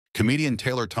Comedian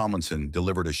Taylor Tomlinson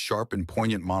delivered a sharp and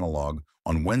poignant monologue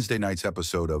on Wednesday night's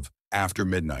episode of After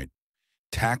Midnight,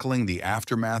 tackling the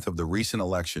aftermath of the recent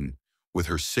election with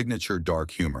her signature dark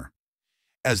humor.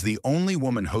 As the only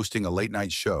woman hosting a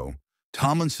late-night show,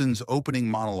 Tomlinson's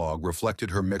opening monologue reflected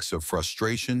her mix of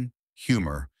frustration,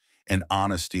 humor, and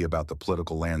honesty about the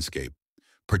political landscape,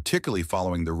 particularly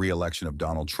following the re-election of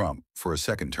Donald Trump for a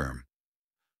second term.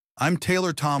 "I'm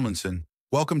Taylor Tomlinson.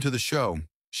 Welcome to the show,"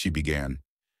 she began,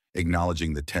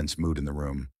 acknowledging the tense mood in the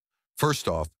room. "First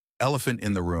off, elephant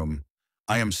in the room,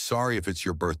 I am sorry if it's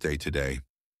your birthday today.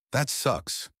 That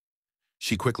sucks."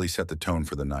 She quickly set the tone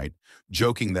for the night,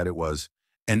 joking that it was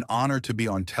an honor to be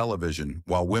on television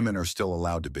while women are still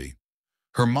allowed to be.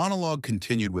 Her monologue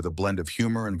continued with a blend of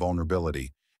humor and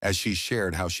vulnerability as she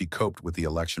shared how she coped with the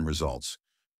election results,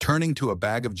 turning to a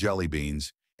bag of jelly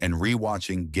beans and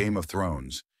rewatching Game of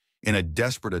Thrones in a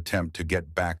desperate attempt to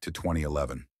get back to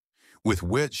 2011. With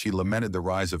wit, she lamented the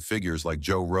rise of figures like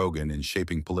Joe Rogan in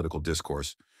shaping political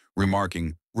discourse,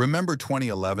 remarking, "Remember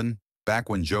 2011, back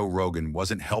when Joe Rogan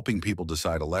wasn't helping people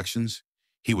decide elections?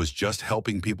 He was just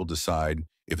helping people decide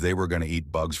if they were going to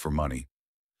eat bugs for money."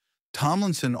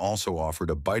 Tomlinson also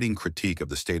offered a biting critique of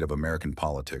the state of American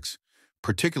politics,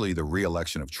 particularly the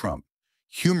re-election of Trump,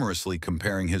 humorously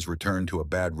comparing his return to a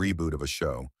bad reboot of a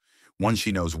show, one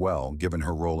she knows well given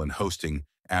her role in hosting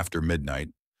After Midnight,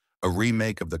 a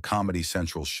remake of the Comedy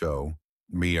Central show,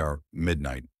 Me Are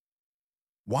Midnight.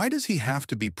 Why does he have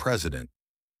to be president?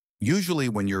 Usually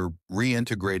when you're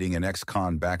reintegrating an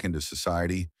ex-con back into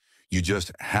society, you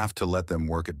just have to let them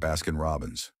work at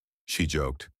Baskin-Robbins, she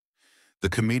joked.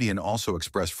 The comedian also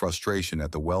expressed frustration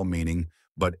at the well-meaning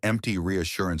but empty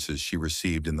reassurances she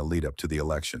received in the lead-up to the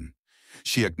election.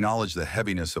 She acknowledged the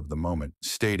heaviness of the moment,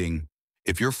 stating,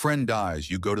 "If your friend dies,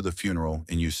 you go to the funeral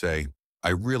and you say, 'I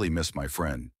really miss my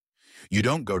friend.' You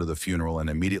don't go to the funeral and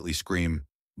immediately scream,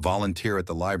 'Volunteer at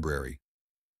the library.'"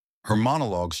 Her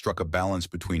monologue struck a balance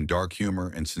between dark humor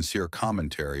and sincere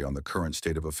commentary on the current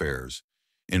state of affairs,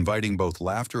 inviting both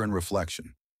laughter and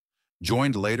reflection.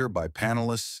 Joined later by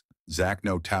panelists Zach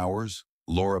No Towers,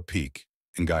 Laura Peak,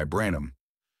 and Guy Branum,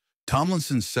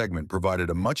 Tomlinson's segment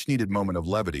provided a much-needed moment of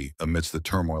levity amidst the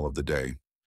turmoil of the day.